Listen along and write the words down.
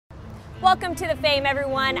Welcome to The Fame,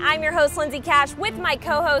 everyone. I'm your host, Lindsay with my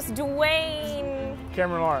co-host, Dwayne.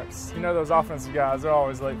 Cameron Lawrence. You know those offensive guys, they're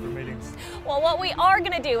always late for meetings. Well, what we are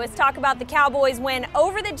going to do is talk about the Cowboys' win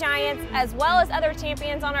over the Giants, as well as other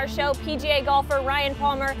champions on our show, PGA golfer Ryan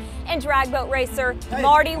Palmer and drag boat racer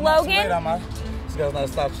Marty Logan. This guy's not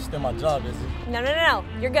stopped to steal my job, is he? No.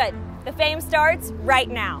 You're good. The Fame starts right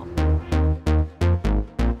now.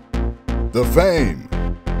 The Fame.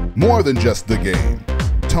 More than just the game.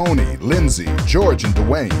 Tony, Lindsay, George, and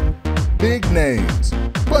Dwayne. Big names,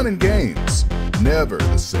 fun and games, never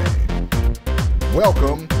the same.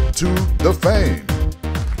 Welcome to The Fame.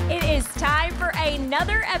 It is time for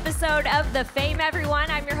another episode of The Fame, everyone.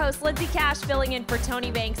 I'm your host, Lindsay filling in for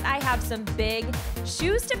Tony Banks. I have some big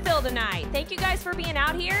shoes to fill tonight. Thank you guys for being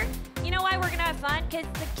out here. You know why we're going to have fun? Because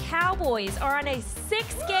the Cowboys are on a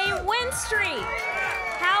 6-game win streak.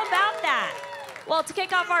 How about that? Well, to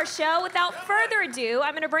kick off our show, without further ado,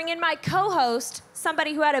 I'm going to bring in my co-host,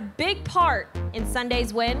 somebody who had a big part in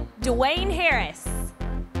Sunday's win, Dwayne Harris.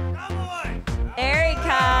 There he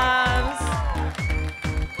comes.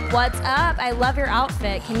 What's up? I love your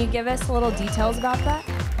outfit. Can you give us a little details about that?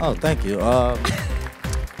 Oh, thank you. I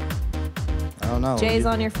don't know. J's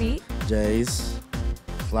on your feet? J's,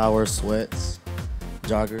 flowers, sweats,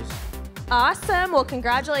 joggers. Awesome. Well,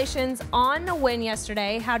 congratulations on the win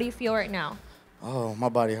yesterday. How do you feel right now? Oh, my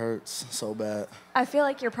body hurts so bad. I feel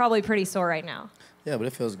like you're probably pretty sore right now. Yeah, but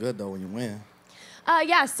it feels good, though, when you win.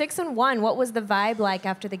 Yeah, 6-1. What was the vibe like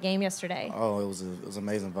after the game yesterday? Oh, it was an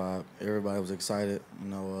amazing vibe. Everybody was excited,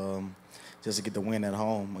 just to get the win at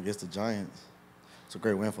home against the Giants. It's a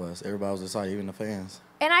great win for us. Everybody was excited, even the fans.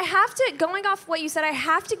 And I have to, going off what you said, I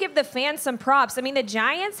have to give the fans some props. I mean, the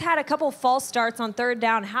Giants had a couple false starts on third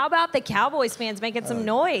down. How about the Cowboys fans making some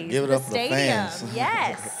noise? Give it up for the fans.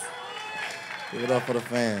 Yes. Give it up for the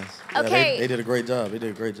fans. Yeah, Okay. They did a great job.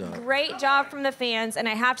 Great job from the fans. And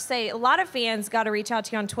I have to say, a lot of fans got to reach out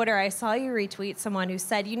to you on Twitter. I saw you retweet someone who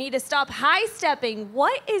said, you need to stop high-stepping.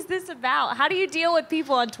 What is this about? How do you deal with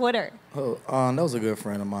people on Twitter? Oh, that was a good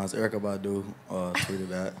friend of mine. Erica Badu tweeted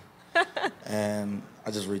that. And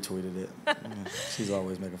I just retweeted it. She's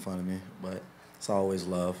always making fun of me, but it's always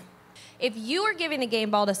love. If you were giving the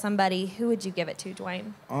game ball to somebody, who would you give it to,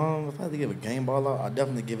 Dwayne? If I had to give a game ball out, I'd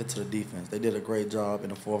definitely give it to the defense. They did a great job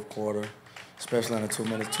in the fourth quarter, especially in the 2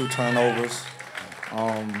 minutes, 2 turnovers.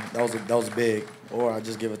 That was big. Or I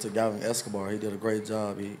just give it to Galvin Escobar. He did a great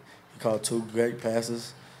job. He caught 2 great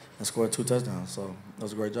passes and scored 2 touchdowns. So that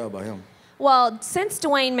was a great job by him. Well, since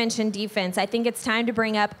Dwayne mentioned defense, I think it's time to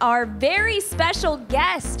bring up our very special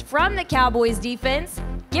guest from the Cowboys defense.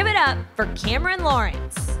 Give it up for Cameron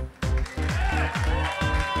Lawrence.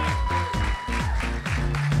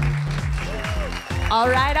 All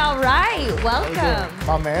right. Welcome.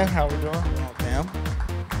 My man, how we doing? Cam?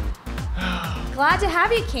 Glad to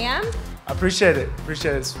have you, Cam. I appreciate it.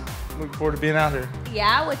 Looking forward to being out here.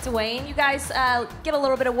 Yeah, with Dwayne. You guys get a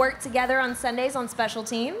little bit of work together on Sundays on special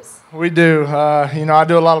teams. We do. I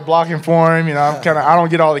do a lot of blocking for him. I don't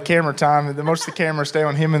get all the camera time. Most of the cameras stay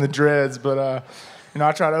on him and the dreads, but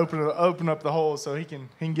I try to open up the hole so he can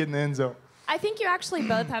get in the end zone. I think you actually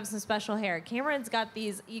both have some special hair. Cameron's got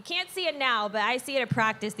these, you can't see it now, but I see it at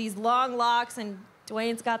practice, these long locks, and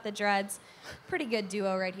Dwayne's got the dreads. Pretty good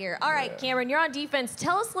duo right here. All right, Cameron, you're on defense.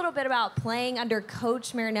 Tell us a little bit about playing under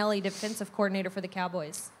Coach Marinelli, defensive coordinator for the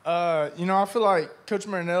Cowboys. I feel like Coach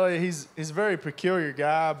Marinelli, he's a very peculiar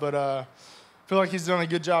guy, but I feel like he's done a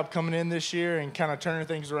good job coming in this year and kind of turning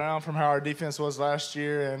things around from how our defense was last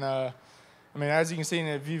year. And as you can see,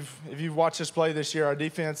 if you've watched us play this year, our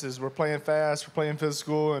defense we're playing fast, we're playing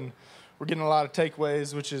physical, and we're getting a lot of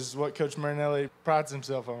takeaways, which is what Coach Marinelli prides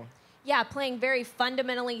himself on. Yeah, playing very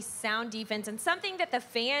fundamentally sound defense. And something that the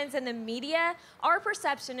fans and the media, our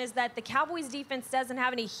perception is that the Cowboys defense doesn't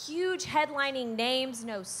have any huge headlining names,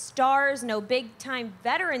 no stars, no big-time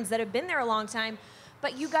veterans that have been there a long time.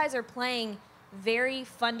 But you guys are playing very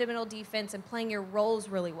fundamental defense and playing your roles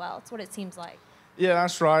really well. That's what it seems like. Yeah,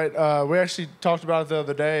 that's right. We actually talked about it the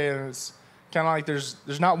other day, and it's kind of like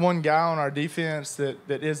there's not one guy on our defense that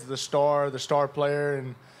is the star player,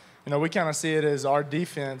 and we kind of see it as our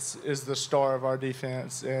defense is the star of our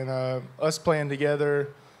defense, and us playing together,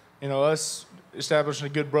 us establishing a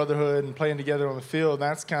good brotherhood and playing together on the field.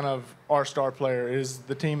 That's kind of our star player is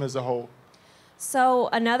the team as a whole. So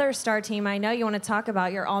another star team, I know you want to talk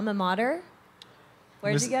about your alma mater.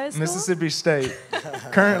 Where'd you go to school? Mississippi State.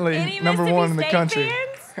 Currently number 1 in the country.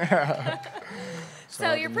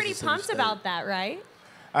 So you're pretty pumped about that, right?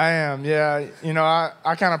 I am, yeah.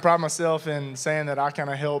 I kind of pride myself in saying that I kind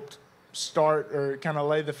of helped start or kind of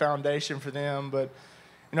lay the foundation for them. But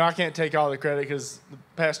you know, I can't take all the credit because the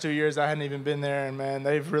past 2 years I hadn't even been there, and, man,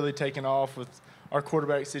 they've really taken off with our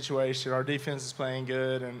quarterback situation. Our defense is playing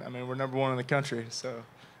good, and, I mean, we're #1 in the country, so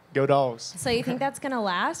go Dogs. So you think that's going to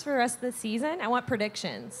last for the rest of the season? I want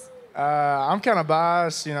predictions. I'm kind of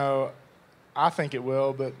biased, you know. I think it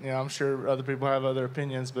will, but, you know, I'm sure other people have other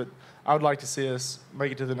opinions, but I would like to see us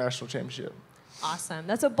make it to the national championship. Awesome.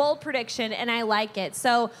 That's a bold prediction, and I like it.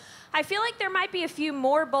 So I feel like there might be a few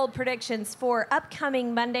more bold predictions for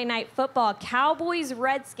upcoming Monday Night Football.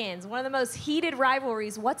 Cowboys-Redskins, one of the most heated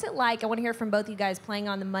rivalries. What's it like? I want to hear from both you guys playing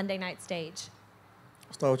on the Monday night stage.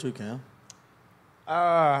 I'll start with you, Cam.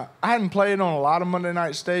 I hadn't played on a lot of Monday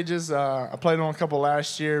night stages. I played on a couple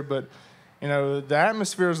last year, but, you know, the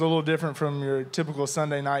atmosphere is a little different from your typical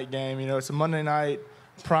Sunday night game. You know, it's a Monday night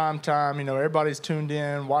prime time. You know, everybody's tuned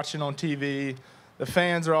in, watching on TV. The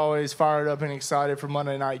fans are always fired up and excited for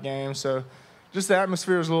Monday night games. So just the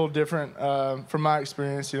atmosphere is a little different from my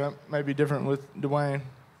experience. You know, maybe different with Dwayne.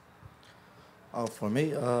 For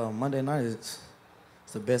me, Monday night it's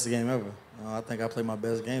the best game ever. I think I play my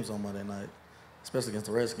best games on Monday night, especially against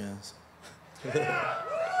the Redskins.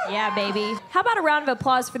 Yeah, baby. How about a round of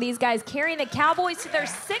applause for these guys carrying the Cowboys to their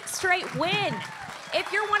 6th straight win?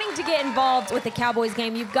 If you're wanting to get involved with the Cowboys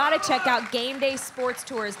game, you've got to check out Game Day Sports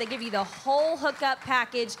Tours. They give you the whole hookup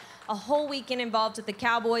package, a whole weekend involved with the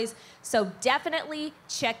Cowboys. So definitely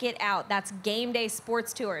check it out. That's Game Day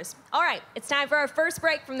Sports Tours. All right, it's time for our first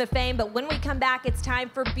break from the Fame, but when we come back, it's time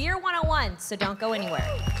for Beer 101, so don't go anywhere.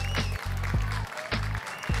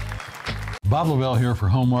 Bob Lavelle here for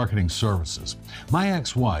Home Marketing Services. My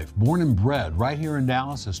ex-wife, born and bred right here in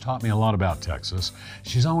Dallas, has taught me a lot about Texas.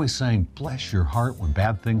 She's always saying, bless your heart when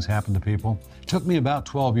bad things happen to people. It took me about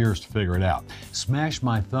 12 years to figure it out. Smashed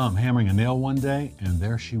my thumb hammering a nail one day, and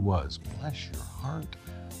there she was. Bless your heart.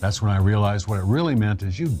 That's when I realized what it really meant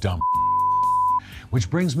is you dumb. Which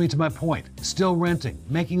brings me to my point. Still renting,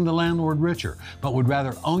 making the landlord richer, but would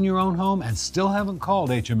rather own your own home and still haven't called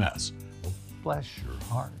HMS. Well, bless your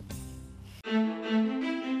heart.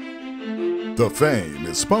 The Fame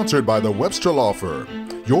is sponsored by the Webster Law Firm,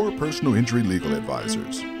 your personal injury legal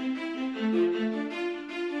advisors.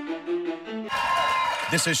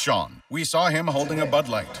 This is Sean. We saw him holding a Bud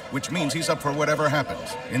Light, which means he's up for whatever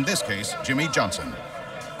happens. In this case, Jimmy Johnson.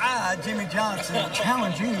 I, Jimmy Johnson,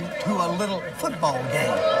 challenge you to a little football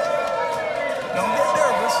game. Don't get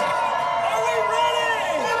nervous. Are we ready?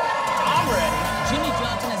 I'm ready. Jimmy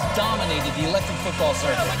Johnson has dominated the electric football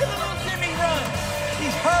circuit. Look at little Jimmy run.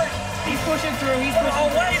 He's hurt. He's pushing through. He's pushing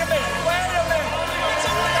through. Wait a minute.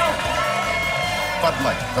 Bud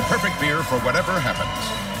Light, the perfect beer for whatever happens.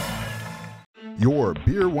 Your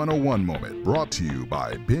Beer 101 moment brought to you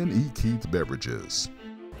by Ben E. Keith Beverages.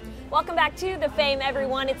 Welcome back to The Fame,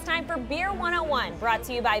 everyone. It's time for Beer 101, brought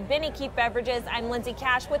to you by Benny Keith Beverages. I'm Lindsay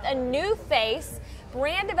Cash with a new face,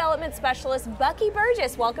 brand development specialist Bucky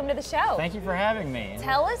Burgess. Welcome to the show. Thank you for having me.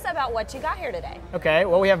 Tell us about what you got here today. Okay,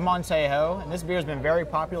 well, we have Montejo, and this beer has been very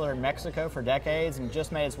popular in Mexico for decades and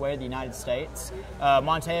just made its way to the United States.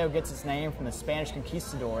 Montejo gets its name from the Spanish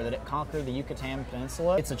conquistador that it conquered the Yucatan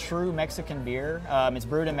Peninsula. It's a true Mexican beer. It's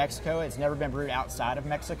brewed in Mexico. It's never been brewed outside of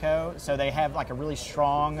Mexico, so they have like a really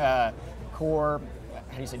strong core,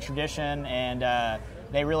 tradition, and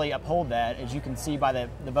they really uphold that, as you can see by the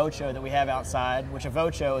Vocho that we have outside, which a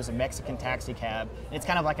Vocho is a Mexican taxi cab. It's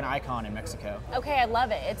kind of like an icon in Mexico. Okay, I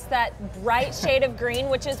love it. It's that bright shade of green,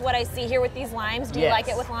 which is what I see here with these limes. Do you like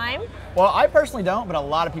it with lime? Well, I personally don't, but a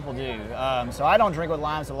lot of people do. So I don't drink with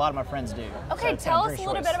limes, a lot of my friends do. Okay, so tell us a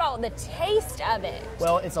little bit about the taste of it.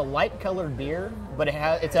 Well, it's a light-colored beer, but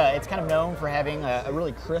it's kind of known for having a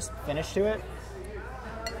really crisp finish to it.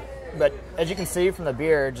 But as you can see from the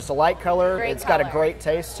beer, just a light color. It's got a great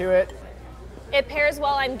taste to it. It pairs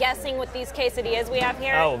well, I'm guessing, with these quesadillas we have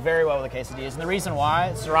here. Oh, very well with the quesadillas. And the reason why,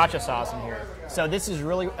 it's sriracha sauce in here. So this is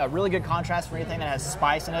really a really good contrast for anything that has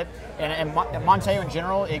spice in it. And Montejo in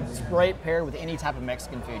general, it's great paired with any type of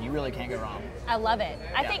Mexican food. You really can't go wrong. I love it.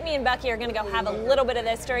 I think me and Bucky are going to go have a little bit of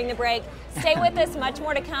this during the break. Stay with us. Much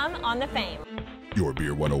more to come on The Fame. Your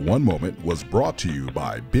Beer 101 moment was brought to you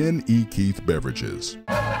by Ben E. Keith Beverages.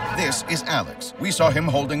 This is Alex. We saw him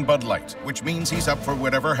holding Bud Light, which means he's up for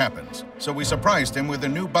whatever happens. So we surprised him with a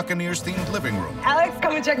new Buccaneers-themed living room. Alex,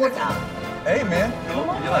 come and check this out. Hey, man.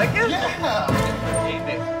 You like it? Yeah.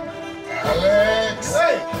 Alex.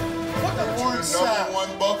 Hey. What the orange side?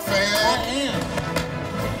 #1 Buck fan. I am.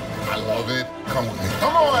 I love it. Come with me.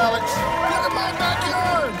 Come on, Alex. Look at my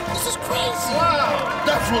backyard. This is crazy. Wow.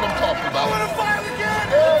 That's what I'm talking about. I want to fire again.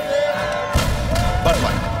 Bud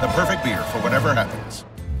Light, the perfect beer for whatever happens.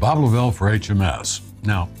 Bob Lavelle for HMS.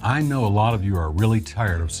 Now, I know a lot of you are really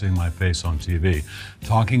tired of seeing my face on TV,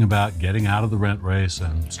 talking about getting out of the rent race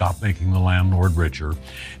and stop making the landlord richer.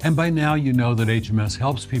 And by now you know that HMS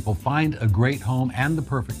helps people find a great home and the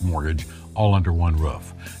perfect mortgage all under one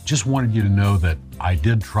roof. Just wanted you to know that I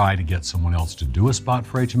did try to get someone else to do a spot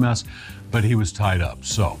for HMS, but he was tied up.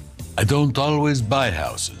 So, I don't always buy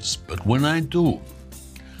houses, but when I do,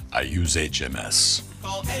 I use HMS.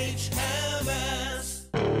 Call HMS.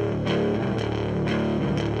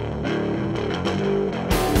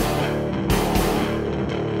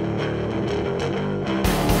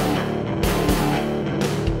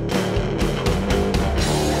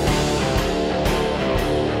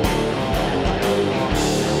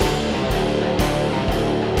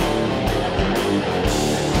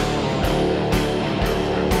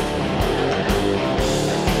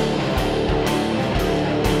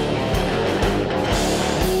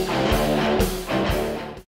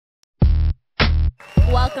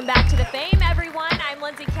 Welcome back to The Fame, everyone. I'm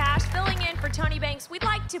Lindsay Cash, filling in for Tony Banks. We'd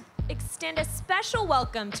like to extend a special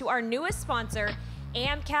welcome to our newest sponsor,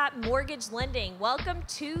 AMCAP Mortgage Lending. Welcome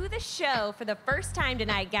to the show for the first time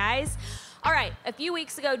tonight, guys. All right, a few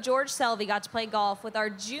weeks ago, George Selvey got to play golf with our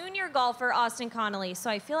junior golfer, Austin Connolly. So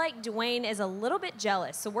I feel like Dwayne is a little bit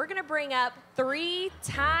jealous. So we're going to bring up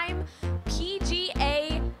three-time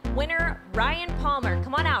PGA winner, Ryan Palmer.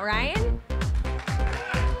 Come on out, Ryan.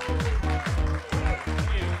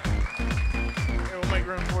 Make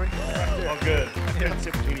room for you. Right there. Oh, good. Good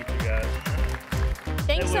sip of tea for you guys.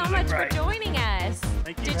 Thanks so much for joining us.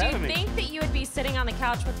 Thank you. Did you think that you would be sitting on the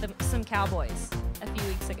couch with some Cowboys a few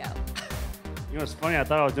weeks ago? You know, it's funny. I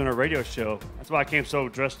thought I was doing a radio show. That's why I came so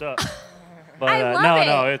dressed up. But I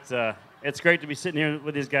love no, it's great to be sitting here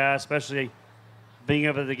with these guys, especially being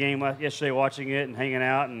up at the game yesterday, watching it and hanging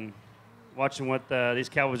out and watching what these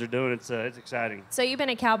Cowboys are doing. It's exciting. So you've been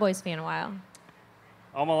a Cowboys fan a while.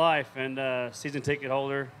 All my life, and season ticket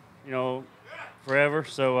holder, you know, forever.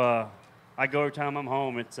 So I go every time I'm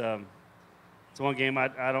home. It's one game I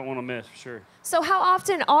don't want to miss for sure. So how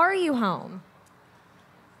often are you home?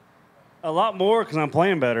 A lot more because I'm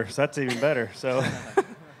playing better, so that's even better. So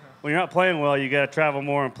when you're not playing well, you got to travel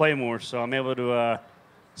more and play more. So I'm able to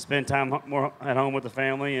spend time more at home with the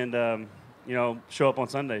family and you know, show up on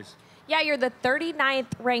Sundays. Yeah, you're the 39th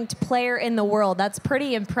ranked player in the world. That's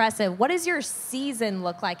pretty impressive. What does your season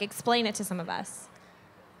look like? Explain it to some of us.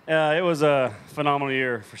 It was a phenomenal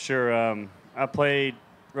year for sure. I played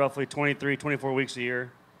roughly 23, 24 weeks a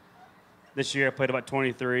year. This year I played about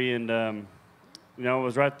 23, and you know, I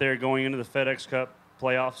was right there going into the FedEx Cup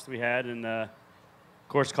playoffs we had, and of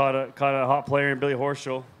course caught a hot player in Billy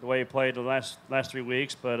Horschel the way he played the last 3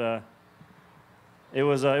 weeks. But it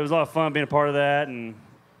was a lot of fun being a part of that, and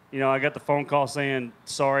you know, I got the phone call saying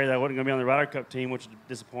sorry that I wasn't going to be on the Ryder Cup team, which was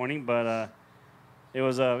disappointing, but it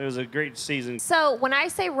was a great season. So when I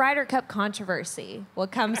say Ryder Cup controversy,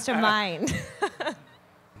 what comes to mind?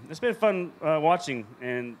 It's been fun watching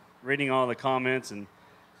and reading all the comments and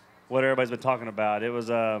what everybody's been talking about. It was,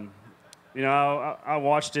 you know, I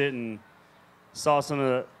watched it and saw some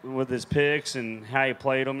of with his picks and how he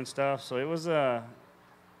played them and stuff. So it was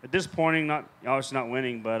disappointing, obviously not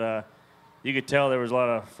winning, but you could tell there was a lot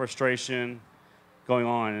of frustration going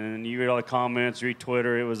on, and you read all the comments, you read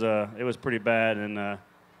Twitter. It was pretty bad, and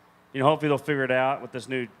you know, hopefully they'll figure it out with this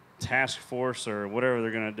new task force or whatever they're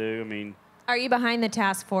gonna do. I mean, are you behind the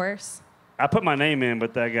task force? I put my name in,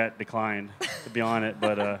 but that got declined to be on it.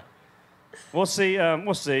 But we'll see.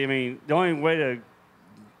 We'll see. I mean, the only way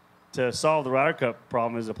to solve the Ryder Cup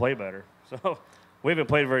problem is to play better. So we haven't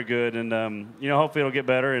played very good, and you know, hopefully it'll get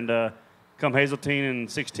better and. Come Hazeltine in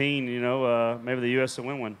 16, you know, maybe the U.S. will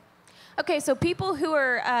win one. Okay, so people who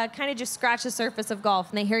are kind of just scratch the surface of golf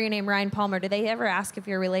and they hear your name, Ryan Palmer, do they ever ask if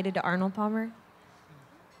you're related to Arnold Palmer?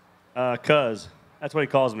 Cuz. That's what he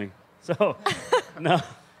calls me. So,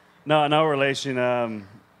 no relation.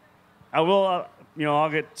 I will, you know, I'll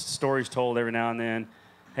get stories told every now and then.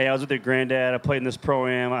 Hey, I was with your granddad. I played in this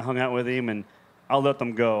pro-am. I hung out with him, and I'll let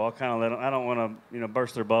them go. I'll kind of let them. I don't want to, you know,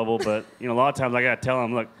 burst their bubble, but, you know, a lot of times I got to tell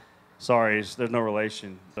them, look, sorry, there's no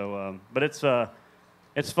relation. So, but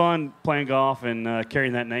it's fun playing golf and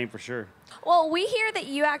carrying that name for sure. Well, we hear that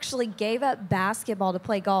you actually gave up basketball to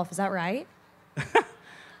play golf. Is that right?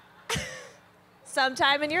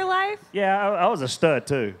 Sometime in your life? Yeah, I was a stud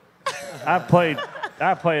too. I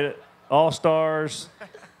played All-Stars,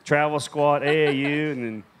 travel squad, AAU, and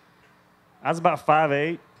then I was about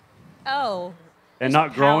 5'8". Oh. And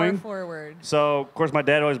not growing. Power forward. So of course my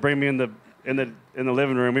dad always bring me in the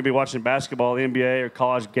living room. We'd be watching basketball, the NBA or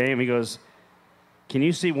college game. He goes, "Can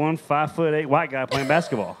you see one 5'8" white guy playing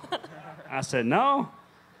basketball?" I said, "No."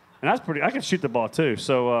 And that's pretty. I can shoot the ball too.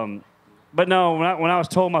 So, but no, when I was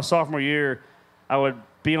told my sophomore year I would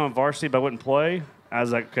be on varsity but I wouldn't play, I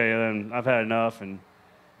was like, okay, then I've had enough. And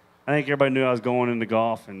I think everybody knew I was going into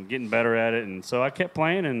golf and getting better at it. And so I kept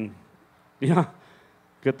playing, and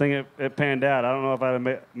good thing it panned out. I don't know if I'd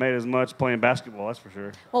have made as much playing basketball, that's for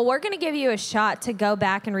sure. Well, we're going to give you a shot to go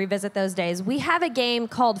back and revisit those days. We have a game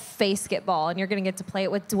called Facebasketball, and you're going to get to play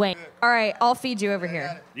it with Dwayne. All right, I'll feed you over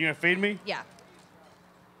here. You going to feed me? Yeah.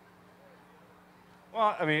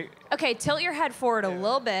 Well, I mean. Okay, tilt your head forward a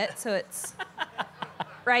little bit so it's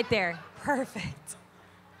right there. Perfect.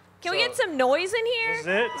 Can we get some noise in here? This is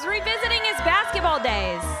it? He's revisiting his basketball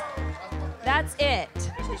days. That's it.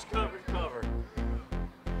 This is cover.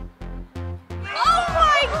 Oh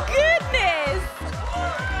my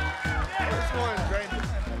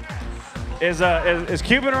goodness! Is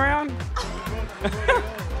Cuban around?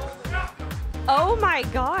 Oh my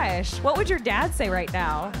gosh! What would your dad say right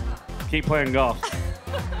now? Keep playing golf.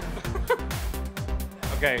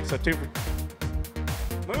 Okay, so 2 for.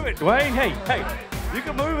 Move it, Dwayne. Hey, you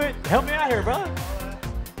can move it. Help me out here, brother.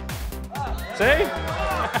 See?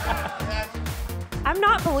 I'm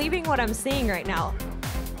not believing what I'm seeing right now.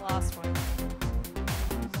 Lost one.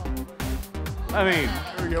 I mean,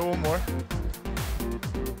 here we go, one more.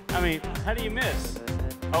 I mean, how do you miss?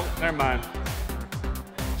 Oh, never mind.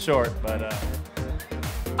 Short, but.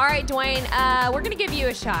 All right, Dwayne, we're going to give you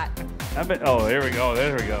a shot. I bet. Oh, there we go.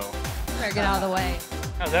 There we go. Better get out of the way.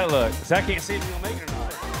 How's that look? So I can't see if you're going to make it or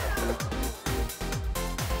not.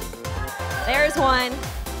 There's one.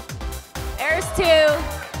 There's two.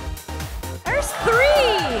 There's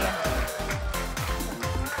three.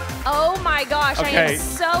 Oh my gosh, I am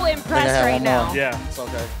so impressed right now. Yeah. It's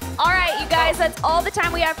okay. All right, you guys, that's all the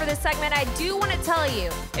time we have for this segment. I do want to tell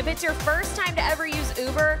you, if it's your first time to ever use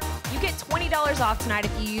Uber, you get $20 off tonight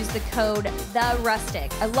if you use the code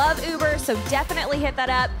TheRustic. I love Uber, so definitely hit that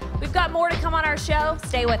up. We've got more to come on our show.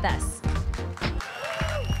 Stay with us.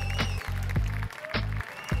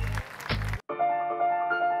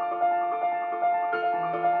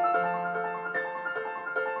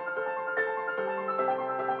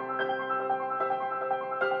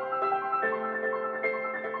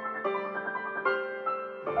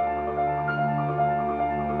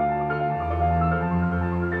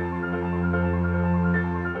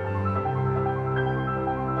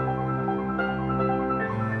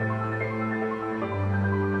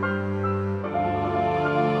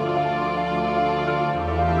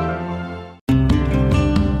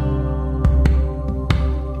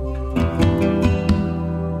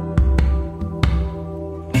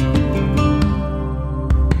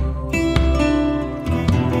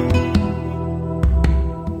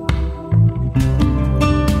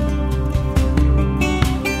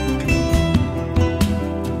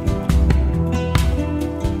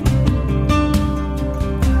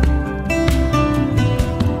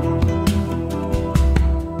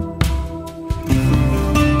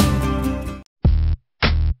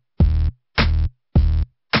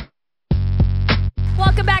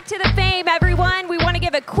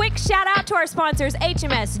 Shout out to our sponsors,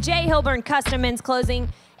 HMS, J. Hilburn Custom Men's Clothing,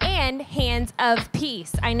 and Hands of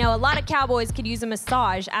Peace. I know a lot of Cowboys could use a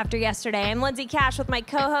massage after yesterday. I'm Lindsay Cash with my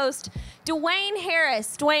co-host, Dwayne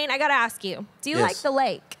Harris. Dwayne, I gotta ask you, do you like the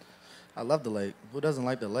lake? I love the lake. Who doesn't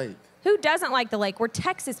like the lake? Who doesn't like the lake? We're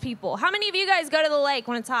Texas people. How many of you guys go to the lake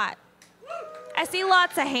when it's hot? I see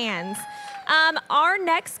lots of hands. Our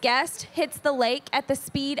next guest hits the lake at the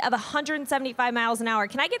speed of 175 miles an hour.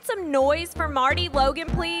 Can I get some noise for Marty, Logan,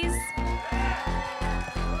 please?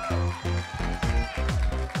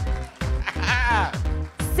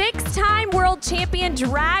 Six-time world champion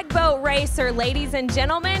drag boat racer, ladies and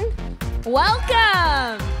gentlemen.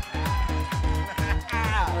 Welcome.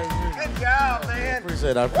 Good job, man. I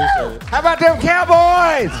appreciate it. How about them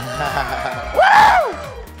Cowboys? Woo!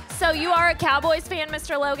 So you are a Cowboys fan,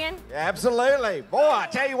 Mr. Logan? Absolutely. Boy, I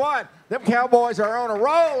tell you what, them Cowboys are on a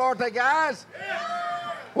roll, aren't they, guys?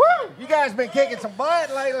 Woo! You guys been kicking some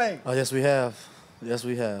butt lately. Oh, yes, we have. Yes,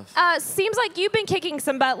 we have. Seems like you've been kicking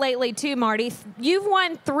some butt lately, too, Marty. You've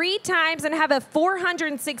won 3 times and have a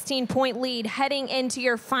 416-point lead heading into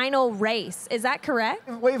your final race. Is that correct?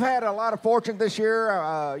 We've had a lot of fortune this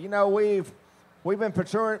year. You know, we've been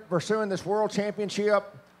pursuing this world championship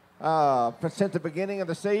since the beginning of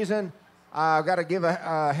the season. I've got to give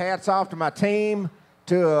a hats off to my team,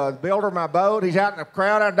 to the builder of my boat. He's out in the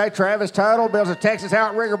crowd out today. Travis Tuttle builds a Texas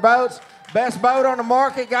Outrigger boats. Best boat on the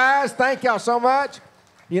market, guys. Thank y'all so much.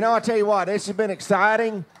 You know, I tell you what, this has been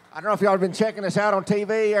exciting. I don't know if y'all have been checking us out on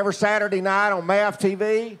TV every Saturday night on MAF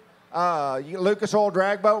TV, Lucas Oil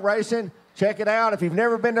Drag Boat Racing. Check it out. If you've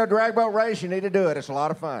never been to a drag boat race, you need to do it. It's a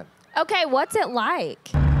lot of fun. Okay, what's it like?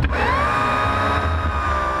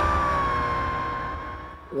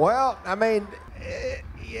 Well, I mean,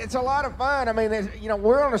 it's a lot of fun. I mean, you know,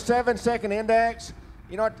 we're on a 7-second index.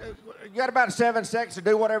 You know, you got about 7 seconds to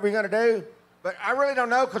do whatever you're going to do. But I really don't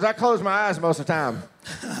know because I close my eyes most of the time.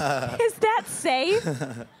 Is that safe?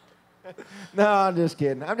 No, I'm just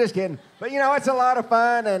kidding. I'm just kidding. But, you know, it's a lot of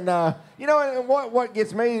fun. And, you know, and what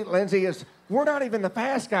gets me, Lindsay, is we're not even the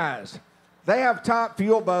fast guys. They have top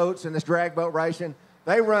fuel boats in this drag boat racing.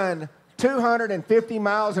 They run 250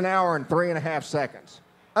 miles an hour in 3.5 seconds.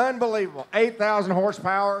 Unbelievable. 8,000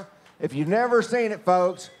 horsepower. If you've never seen it,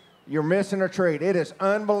 folks, you're missing a treat. It is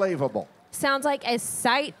unbelievable. Sounds like a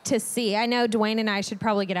sight to see. I know Dwayne and I should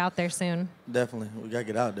probably get out there soon. Definitely. We got to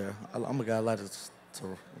get out there. I'm a guy that likes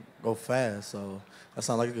to go fast, so that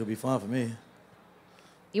sounds like it could be fun for me.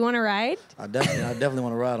 You want to ride? I definitely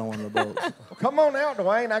want to ride on one of the boats. Well, come on out,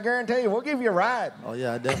 Dwayne. I guarantee you, we'll give you a ride. Oh,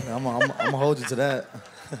 yeah, I definitely. I'm going to hold you to that.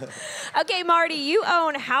 Okay, Marty, you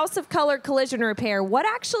own House of Color Collision Repair. What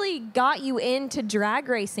actually got you into drag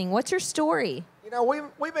racing? What's your story? You know,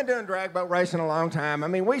 we've been doing drag boat racing a long time. I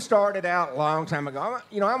mean, we started out a long time ago.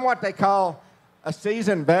 I'm what they call a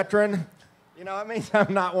seasoned veteran. You know, I mean,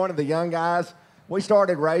 I'm not one of the young guys. We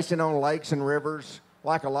started racing on lakes and rivers,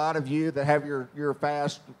 like a lot of you that have your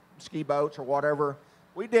fast ski boats or whatever.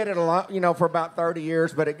 We did it a lot, you know, for about 30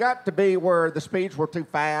 years, but it got to be where the speeds were too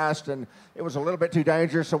fast and it was a little bit too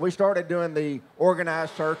dangerous. So we started doing the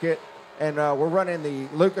organized circuit, and we're running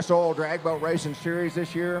the Lucas Oil Drag Boat Racing Series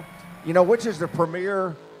this year, you know, which is the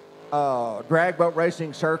premier drag boat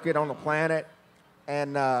racing circuit on the planet.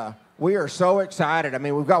 And we are so excited. I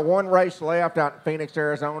mean, we've got one race left out in Phoenix,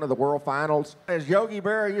 Arizona, the World Finals. As Yogi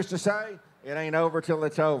Berra used to say, it ain't over till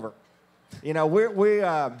it's over. You know, we're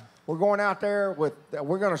going out there with,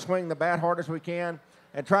 we're going to swing the bat hard as we can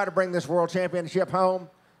and try to bring this world championship home,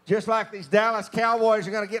 just like these Dallas Cowboys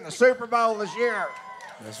are going to get in the Super Bowl this year.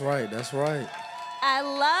 That's right. That's right. I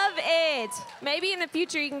love it. Maybe in the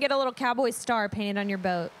future you can get a little Cowboy star painted on your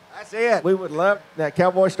boat. That's it. We would love that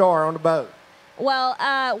Cowboy star on the boat.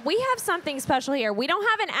 Well, we have something special here. We don't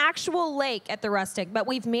have an actual lake at the Rustic, but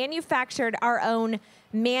we've manufactured our own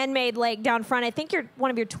man-made lake down front. I think one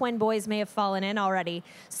of your twin boys may have fallen in already.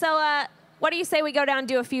 So what do you say we go down and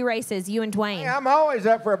do a few races, you and Dwayne? Hey, I'm always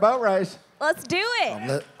up for a boat race. Let's do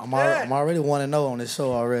it. I'm already 1-0 on this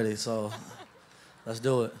show already, so let's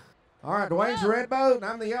do it. All right, Dwayne's the red boat, and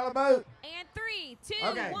I'm the yellow boat. And 3, 2,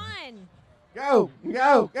 okay. 1. Go,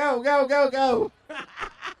 go, go, go, go, go.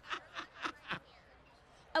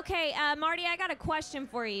 Okay, Marty, I got a question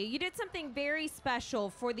for you. You did something very special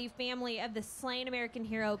for the family of the slain American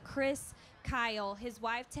hero, Chris Kyle. His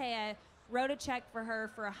wife, Taya, wrote a check for her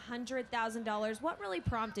for $100,000. What really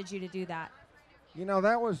prompted you to do that? You know,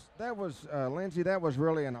 that was Lindsay, that was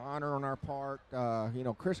really an honor on our part. You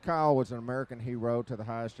know, Chris Kyle was an American hero to the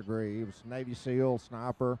highest degree. He was a Navy SEAL,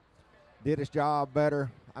 sniper, did his job better.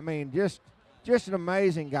 I mean, just an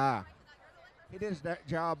amazing guy. He did his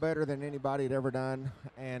job better than anybody had ever done.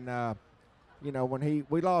 And, you know, when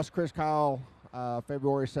we lost Chris Kyle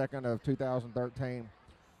February 2nd of 2013,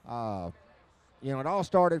 you know, it all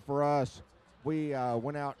started for us. We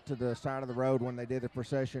went out to the side of the road when they did the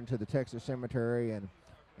procession to the Texas cemetery,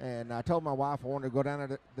 and I told my wife I wanted to go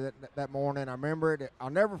down that morning. I remember it. I'll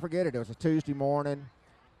never forget it. It was a Tuesday morning.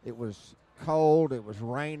 It was cold. It was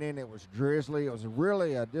raining. It was drizzly. It was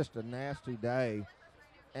really just a nasty day.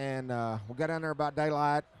 And we got down there about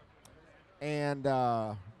daylight, and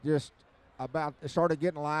it started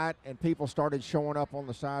getting light, and people started showing up on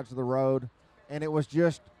the sides of the road, and it was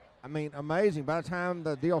just, I mean, amazing. By the time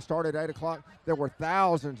the deal started at 8 o'clock, there were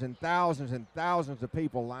thousands and thousands and thousands of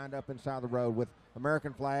people lined up inside the road with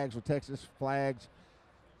American flags, with Texas flags,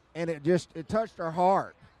 and it touched our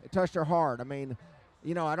heart. It touched our heart. I mean,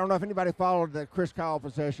 you know, I don't know if anybody followed the Chris Kyle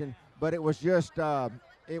procession, but it was just,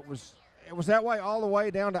 it was that way all the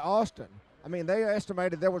way down to Austin. I mean, they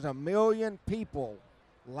estimated there was 1 million people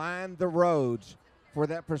lined the roads for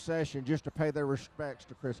that procession just to pay their respects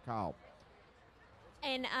to Chris Kyle.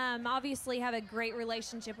 And obviously have a great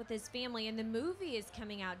relationship with his family, and the movie is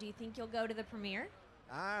coming out. Do you think you'll go to the premiere?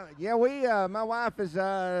 Yeah, my wife is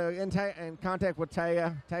in contact with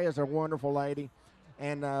Taya. Taya's a wonderful lady,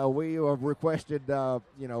 and we have requested,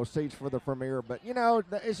 you know, seats for the premiere. But, you know,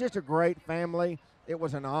 it's just a great family. It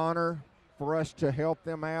was an honor for us to help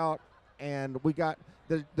them out, and we got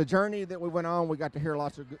the journey that we went on. We got to hear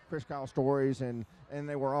lots of Chris Kyle stories, and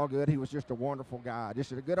they were all good. He was just a wonderful guy,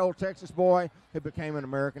 just a good old Texas boy who became an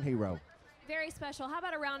American hero. Very special. How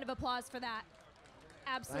about a round of applause for that?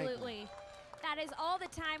 Absolutely. That is all the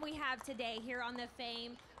time we have today here on The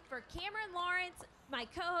Fame. For Cameron Lawrence, my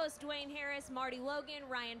co-host Dwayne Harris, Marty Logan,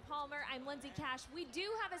 Ryan Palmer, I'm Lindsay Cash. We do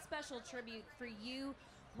have a special tribute for you.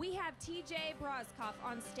 We have TJ Broskoff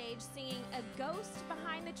on stage singing A Ghost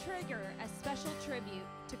Behind the Trigger, a special tribute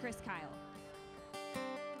to Chris Kyle.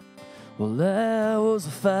 Well, there was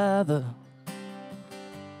a father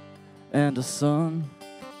and a son,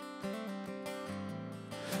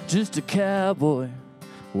 just a cowboy,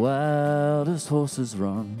 wild as horses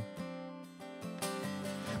run.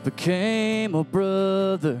 Became a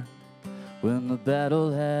brother when the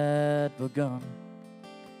battle had begun.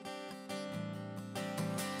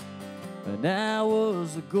 And I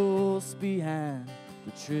was a ghost behind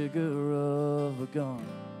the trigger of a gun.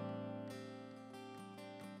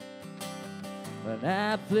 And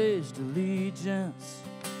I pledged allegiance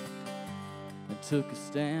and took a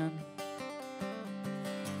stand,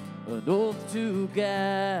 an oath to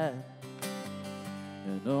God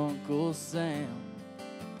and Uncle Sam.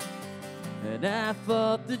 And I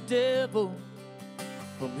fought the devil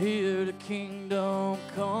from here to kingdom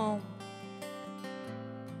come,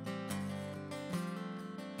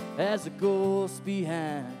 as a ghost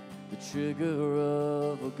behind the trigger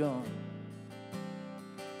of a gun.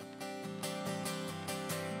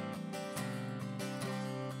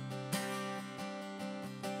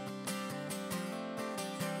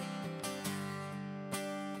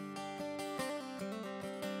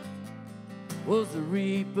 Was a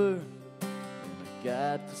reaper in a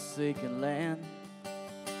God-forsaken land,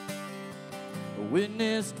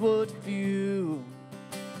 witnessed what few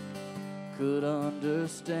could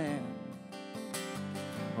understand.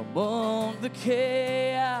 Among the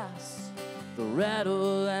chaos, the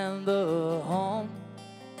rattle and the hum,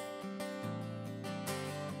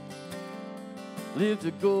 lived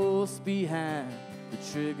a ghost behind the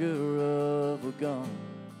trigger of a gun.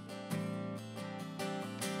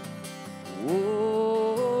 Whoa,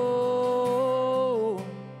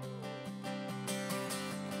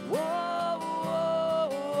 whoa,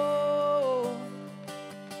 whoa,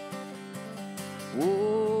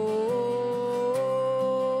 whoa.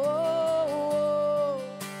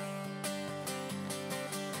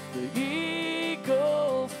 The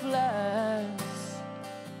eagle flies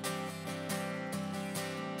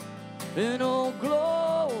in all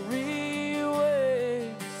glory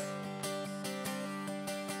waves.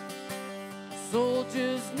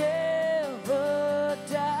 Soldiers never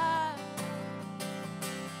die,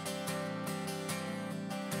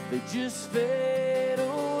 they just fade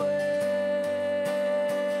away.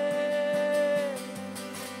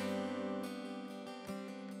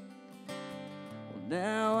 Well,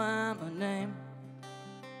 now I'm a name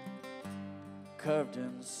carved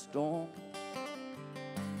in stone.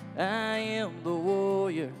 I am the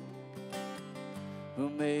warrior who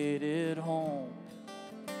made it home,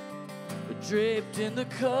 draped in the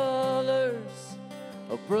colors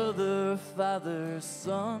of brother, father,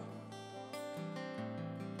 son.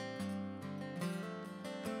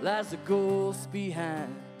 Lies a ghost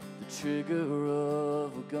behind the trigger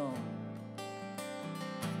of a gun.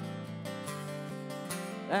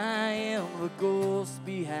 I am the ghost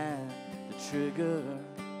behind the trigger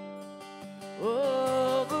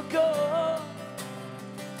of a gun.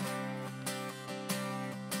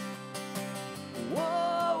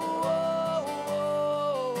 Whoa, whoa,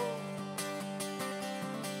 whoa.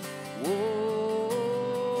 Whoa.